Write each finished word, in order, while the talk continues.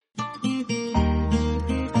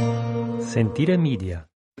Sentire Media.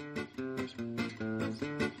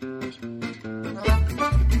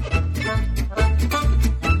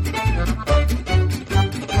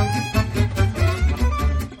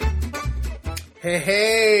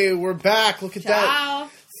 Hey, we're back. Look at Ciao. that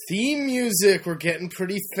theme music. We're getting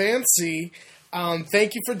pretty fancy.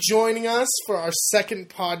 Thank you for joining us for our second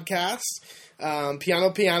podcast.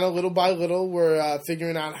 Piano, little by little, we're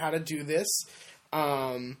figuring out how to do this.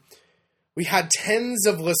 We had tens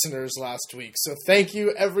of listeners last week, so thank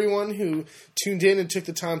you everyone who tuned in and took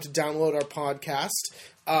the time to download our podcast.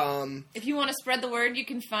 If you want to spread the word, you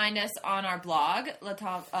can find us on our blog,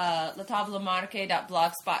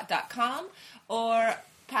 latablemarque.blogspot.com, or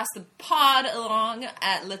pass the pod along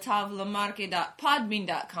at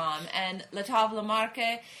latablemarque.podbean.com, and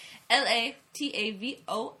latablemarque,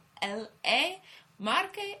 Latavola, Marque,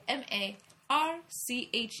 Marche.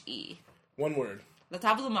 One word.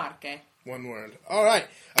 Latablemarque. One word. All right.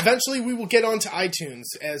 Eventually, we will get onto iTunes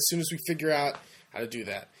as soon as we figure out how to do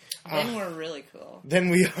that. Then we're really cool.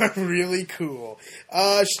 Then we are really cool.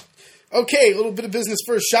 Okay, a little bit of business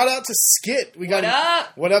first. Shout out to Skit. What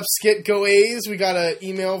up? What up, Skit? Go A's. We got an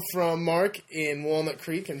email from Mark in Walnut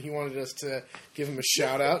Creek, and he wanted us to give him a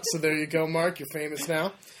shout out. So there you go, Mark. You're famous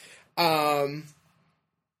now.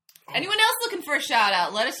 Anyone else looking for a shout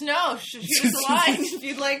out? Let us know. Shoot us a line if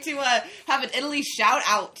you'd like to have an Italy shout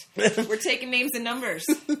out. We're taking names and numbers.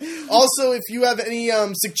 Also, if you have any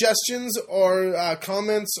suggestions or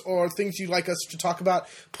comments or things you'd like us to talk about,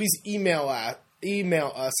 please email us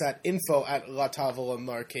at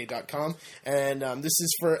info@latavolamarque.com. And this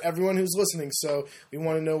is for everyone who's listening, so we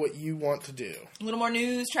want to know what you want to do. A little more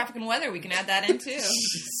news, traffic, and weather. We can add that in too.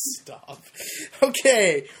 Stop.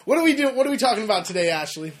 Okay, what are we doing? What are we talking about today,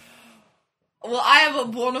 Ashley? Well, I have a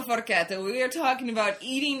buona forchetta. We are talking about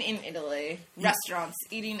eating in Italy. Restaurants,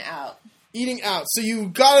 eating out. Eating out. So you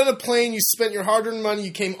got on a plane, you spent your hard-earned money,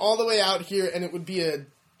 you came all the way out here, and it would be a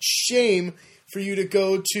shame for you to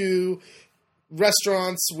go to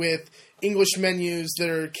restaurants with English menus that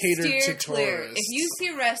are catered to clear. tourists. If you see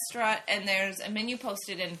a restaurant and there's a menu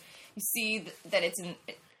posted and you see that it's in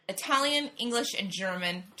Italian, English, and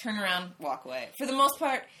German, turn around, walk away. For the most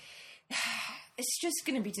part, it's just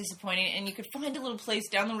going to be disappointing, and you could find a little place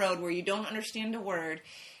down the road where you don't understand a word,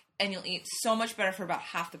 and you'll eat so much better for about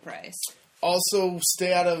half the price. Also,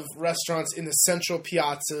 stay out of restaurants in the central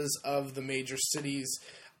piazzas of the major cities,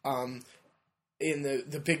 in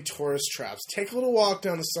the big tourist traps. Take a little walk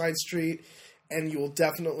down the side street, and you will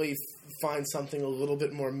definitely find something a little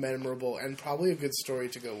bit more memorable and probably a good story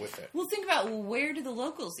to go with it. Well, think about, where do the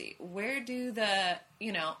locals eat? Where do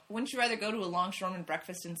wouldn't you rather go to a longshoreman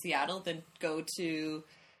breakfast in Seattle than go to,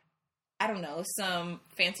 I don't know, some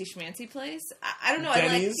fancy schmancy place? I don't know.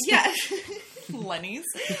 Denny's? Lenny's.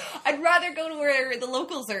 I'd rather go to where the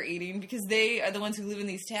locals are eating because they are the ones who live in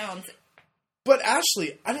these towns. But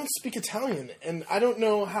Ashley, I don't speak Italian, and I don't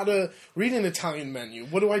know how to read an Italian menu.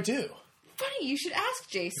 What do I do? Funny, you should ask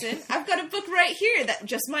Jason. I've got a book right here that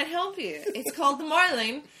just might help you. It's called The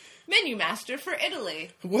Marlene Menu Master for Italy.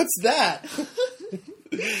 What's that?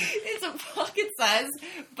 It's a pocket-sized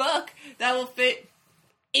book that will fit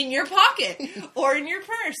in your pocket or in your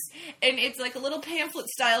purse. And it's like a little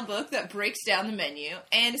pamphlet-style book that breaks down the menu.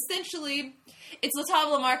 And essentially, it's La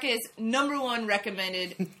Tavola Marque's #1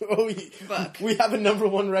 recommended book. We have a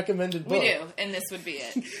 #1 recommended book. We do, and this would be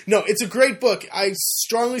it. No, it's a great book. I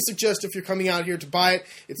strongly suggest if you're coming out here to buy it.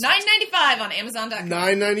 It's $9.95 on Amazon.com.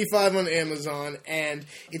 $9.95 on Amazon, and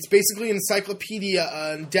it's basically an encyclopedia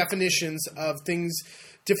and definitions of things,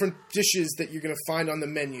 different dishes that you're going to find on the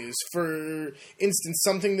menus. For instance,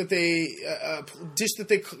 something that a dish that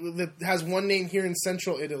has one name here in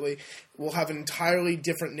central Italy will have an entirely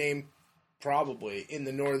different name probably in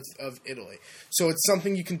the north of Italy. So it's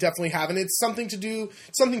something you can definitely have, and it's something to do,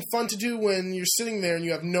 something fun to do when you're sitting there and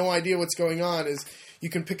you have no idea what's going on, is you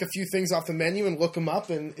can pick a few things off the menu and look them up,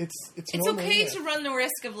 and it's okay to run the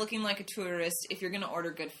risk of looking like a tourist if you're going to order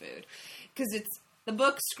good food. Because the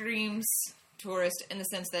book screams tourist in the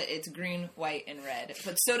sense that it's green, white, and red.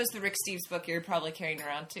 But so does the Rick Steves book you're probably carrying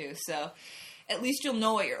around too. So at least you'll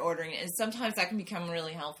know what you're ordering, and sometimes that can become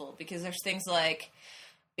really helpful because there's things like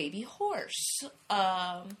baby horse,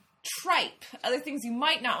 tripe, other things you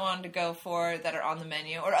might not want to go for that are on the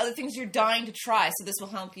menu, or other things you're dying to try, so this will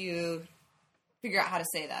help you figure out how to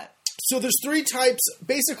say that. So there's three types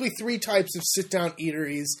of sit-down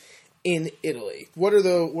eateries in Italy. What are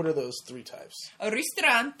those three types? A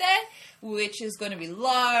ristorante, which is going to be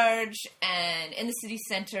large and in the city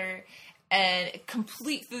center, and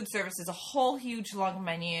complete food service is a whole huge long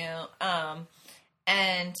menu.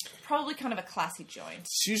 And probably kind of a classy joint.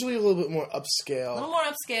 It's usually a little bit more upscale. A little more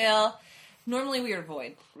upscale. Normally we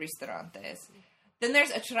avoid ristorantes. Then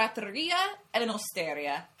there's a trattoria and an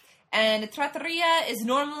osteria. And a trattoria is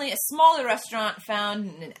normally a smaller restaurant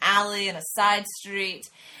found in an alley and a side street,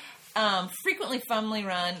 frequently family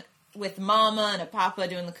run, with mama and a papa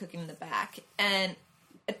doing the cooking in the back. And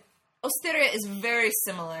osteria is very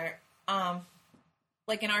similar.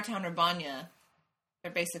 Like in our town, Urbana,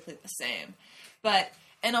 they're basically the same. But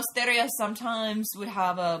an osteria sometimes would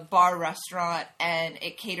have a bar restaurant, and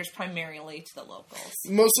it caters primarily to the locals.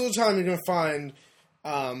 Most of the time you're going to find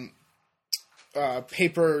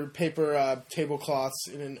paper tablecloths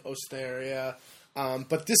in an osteria.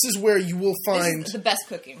 But this is where you will find the best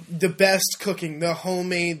cooking. The best cooking, the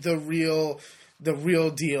homemade, the real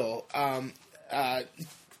deal.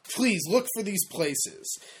 Please look for these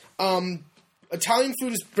places. Italian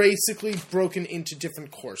food is basically broken into different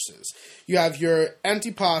courses. You have your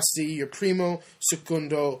antipasti, your primo,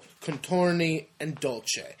 secondo, contorni, and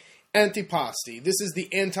dolce. Antipasti. This is the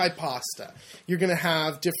antipasta. You're going to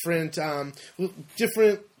have different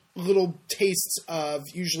little tastes of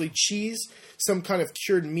usually cheese, some kind of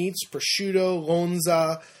cured meats, prosciutto,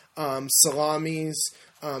 lonza, salamis,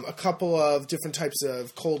 a couple of different types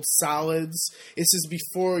of cold salads. This is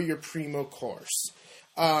before your primo course.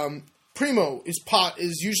 Primo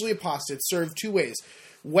is usually a pasta. It's served two ways,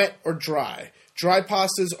 wet or dry. Dry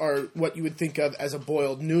pastas are what you would think of as a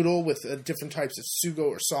boiled noodle with different types of sugo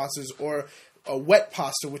or sauces, or a wet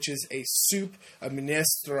pasta, which is a soup, a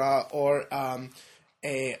minestra, or a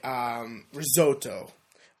risotto.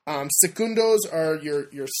 Secundos are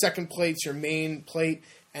your second plates, your main plate,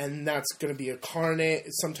 and that's going to be a carne,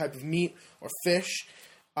 some type of meat or fish,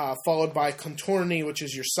 followed by contorni, which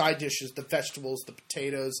is your side dishes, the vegetables, the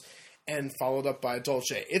potatoes, and followed up by a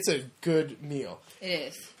dolce. It's a good meal. It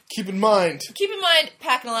is. Keep in mind,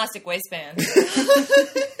 pack an elastic waistband.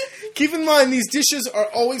 Keep in mind, these dishes are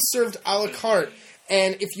always served a la carte,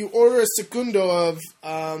 and if you order a secundo of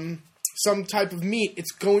some type of meat,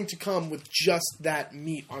 it's going to come with just that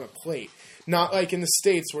meat on a plate. Not like in the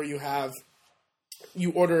States where you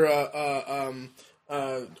order a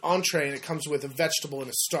entree and it comes with a vegetable and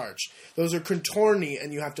a starch. Those are contorni,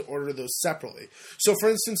 and you have to order those separately. So, for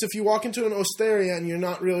instance, if you walk into an osteria and you're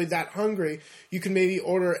not really that hungry, you can maybe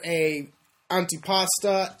order a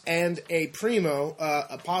antipasta and a primo,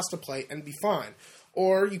 a pasta plate, and be fine.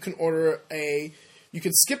 Or you can you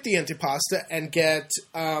can skip the antipasta and get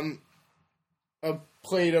a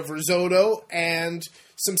plate of risotto and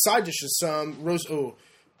some side dishes, some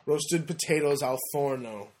roasted potatoes al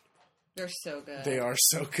forno. They're so good. They are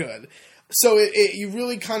so good. So you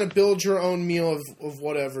really kind of build your own meal of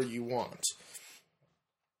whatever you want.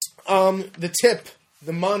 The tip,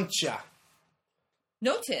 the mancia.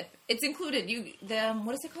 No tip. It's included.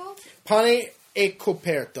 What is it called? Pane e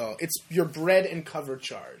coperto. It's your bread and cover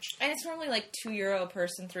charged. And it's normally like €2 a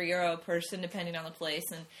person, €3 a person, depending on the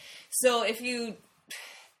place. And so essentially,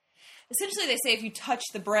 they say if you touch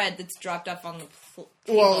the bread that's dropped off on the table.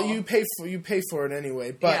 Well, you pay for it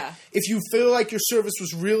anyway. But if you feel like your service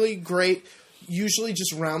was really great, usually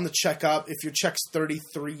just round the check up. If your check's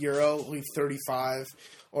 €33, leave 35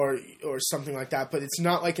 or something like that. But it's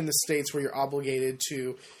not like in the States where you're obligated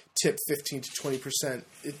to tip 15 to 20%.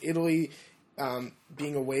 Italy,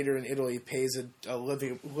 being a waiter in Italy, pays a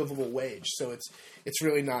livable wage, so it's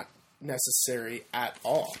really not necessary at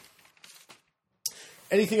all.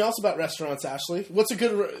 Anything else about restaurants, Ashley?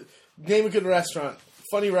 Name a good restaurant?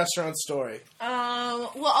 Funny restaurant story.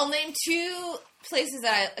 Well, I'll name two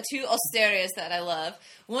osterias that I love.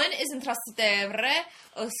 One is in Trastevere.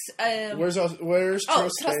 Where's Trastevere?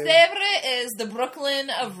 Trastevere is the Brooklyn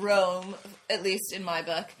of Rome, at least in my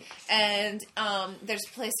book. And there's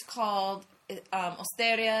a place called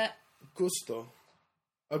Osteria Augusto,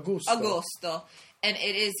 and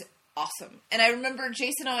it is awesome. And I remember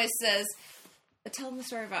Jason always says, tell them the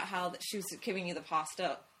story about how she was giving you the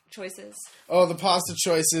pasta choices. Oh, the pasta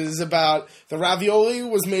choices about the ravioli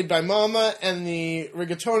was made by Mama and the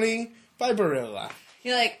rigatoni by Barilla.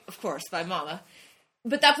 You're like, of course, by Mama.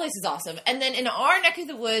 But that place is awesome. And then in our neck of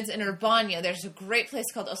the woods in Urbana, there's a great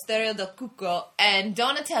place called Osteria del Cucco. And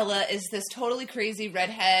Donatella is this totally crazy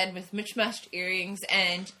redhead with mismatched earrings.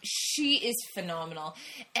 And she is phenomenal.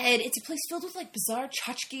 And it's a place filled with like bizarre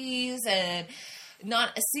tchotchkes and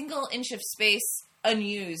not a single inch of space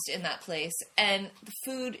unused in that place. And the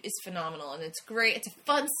food is phenomenal. And it's great. It's a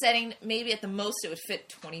fun setting. Maybe at the most it would fit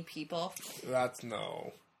 20 people.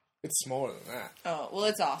 It's smaller than that. Oh, well,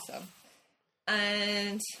 it's awesome.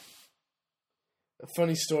 And a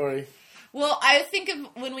funny story. Well, I think of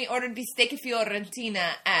when we ordered bistecca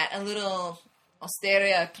fiorentina at a little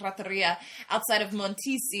Osteria Trattoria outside of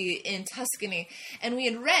Montisi in Tuscany. And we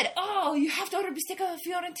had read, you have to order bistecca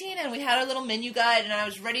fiorentina. And we had our little menu guide, and I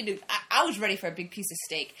was ready for a big piece of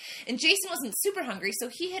steak. And Jason wasn't super hungry, so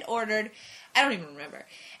he had ordered, I don't even remember.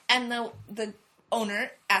 And the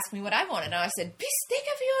owner asked me what I wanted. And I said,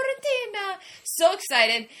 bistecca fiorentina. So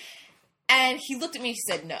excited. And he looked at me and he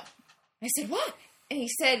said, no. I said, what? And he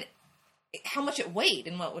said, how much it weighed,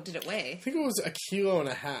 and what did it weigh? I think it was 1.5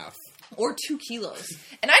 kilos. Or 2 kilos.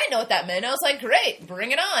 And I didn't know what that meant. I was like, great,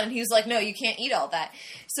 bring it on. And he was like, no, you can't eat all that.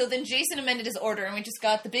 So then Jason amended his order, and we just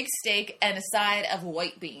got the big steak and a side of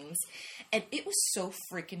white beans. And it was so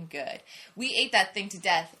freaking good. We ate that thing to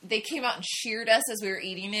death. They came out and cheered us as we were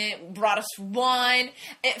eating it, brought us wine.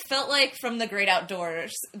 It felt like from the Great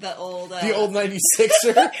Outdoors, the old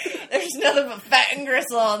 96er. There's nothing but fat and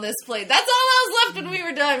gristle on this plate. That's all that was left when we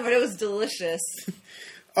were done, but it was delicious.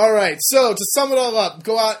 All right, so to sum it all up,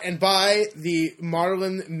 go out and buy the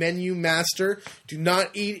Marlin Menu Master. Do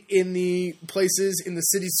not eat in the places in the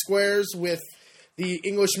city squares with the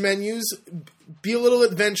English menus. Be a little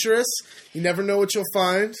adventurous. You never know what you'll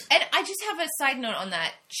find. And I just have a side note on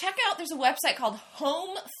that. Check out, there's a website called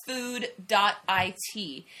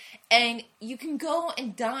homefood.it. And you can go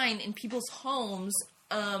and dine in people's homes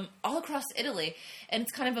all across Italy. And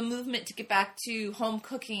it's kind of a movement to get back to home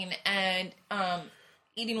cooking and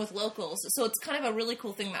eating with locals. So it's kind of a really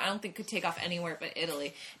cool thing that I don't think could take off anywhere but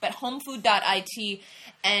Italy. But homefood.it,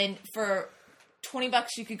 and for $20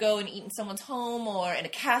 you could go and eat in someone's home or in a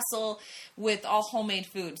castle with all homemade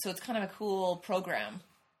food. So it's kind of a cool program.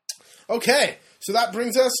 Okay, so that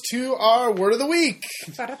brings us to our word of the week.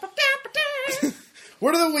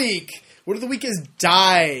 Word of the week. Word of the week is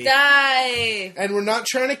die. Die. And we're not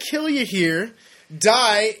trying to kill you here.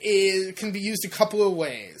 Die can be used a couple of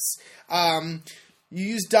ways. You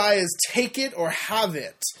use die as take it or have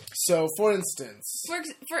it. So, for instance...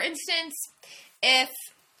 For instance, if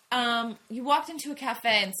you walked into a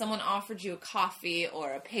cafe and someone offered you a coffee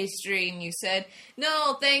or a pastry and you said,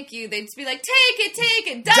 no, thank you, they'd just be like, take it,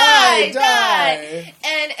 die.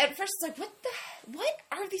 And at first it's like, what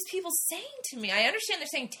are these people saying to me? I understand they're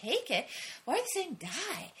saying take it. Why are they saying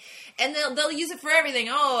die? And they'll use it for everything.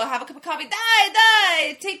 Oh, have a cup of coffee,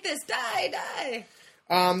 die, take this, die.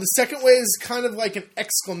 The second way is kind of like an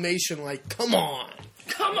exclamation, like, come on.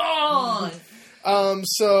 Come on!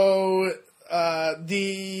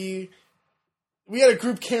 We had a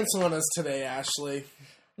group cancel on us today, Ashley.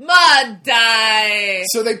 Ma die!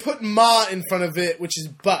 So they put ma in front of it, which is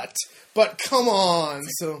but. But come on.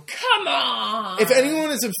 So come on! If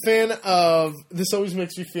anyone is a fan of... This always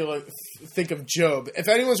makes me think of Job. If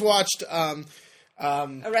anyone's watched...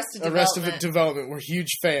 Arrested Development. We're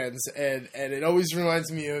huge fans, and it always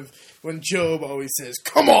reminds me of when Job always says,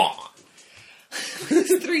 come on!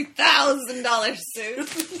 $3,000 suit.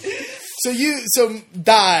 So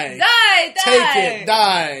die. Die. Take it,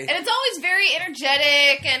 die. And it's always very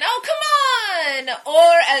energetic and, oh, come on!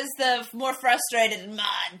 Or as the more frustrated, ma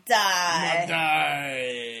die. Ma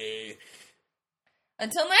die.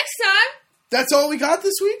 Until next time. That's all we got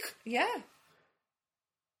this week? Yeah.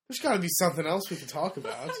 There's got to be something else we can talk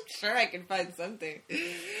about. I'm sure I can find something.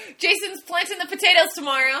 Jason's planting the potatoes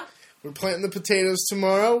tomorrow. We're planting the potatoes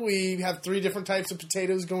tomorrow. We have 3 different types of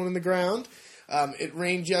potatoes going in the ground. It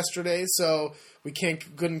rained yesterday, so we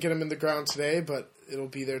couldn't get them in the ground today, but it'll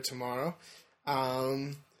be there tomorrow.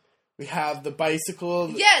 We have the bicycle.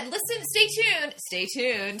 Yeah, listen, stay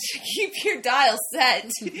tuned. Keep your dial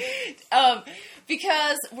set.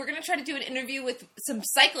 Because we're going to try to do an interview with some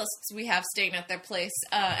cyclists we have staying at our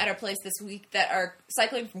place this week that are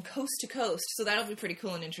cycling from coast to coast. So that'll be pretty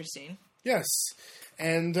cool and interesting. Yes.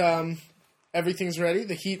 And everything's ready.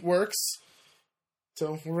 The heat works.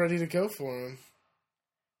 So we're ready to go for them.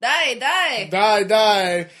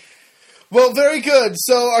 Die. Well, very good.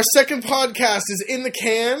 So our second podcast is in the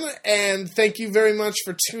can, and thank you very much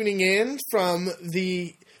for tuning in from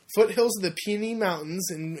the foothills of the Peony Mountains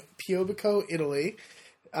in Piobico, Italy.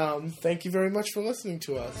 Thank you very much for listening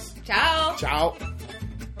to us. Ciao. Ciao.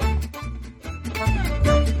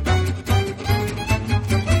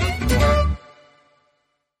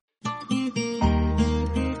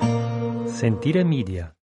 Sentire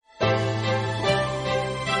Media.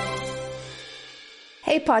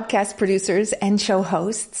 Hey, podcast producers and show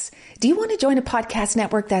hosts. Do you want to join a podcast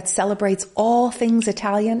network that celebrates all things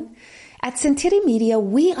Italian? At Sentire Media,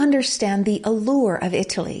 we understand the allure of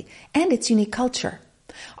Italy and its unique culture.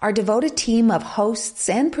 Our devoted team of hosts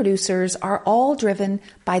and producers are all driven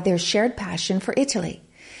by their shared passion for Italy.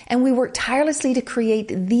 And we work tirelessly to create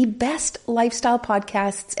the best lifestyle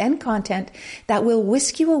podcasts and content that will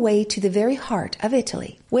whisk you away to the very heart of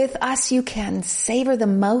Italy. With us, you can savor the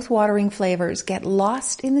mouth-watering flavors, get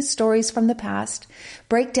lost in the stories from the past,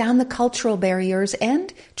 break down the cultural barriers,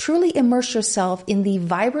 and truly immerse yourself in the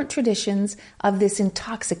vibrant traditions of this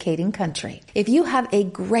intoxicating country. If you have a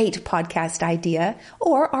great podcast idea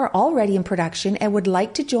or are already in production and would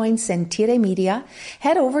like to join Sentire Media,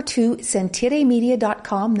 head over to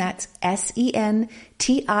sentiremedia.com, that's SENTIRE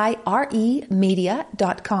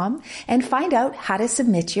media.com, and find out how to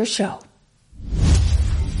submit your show.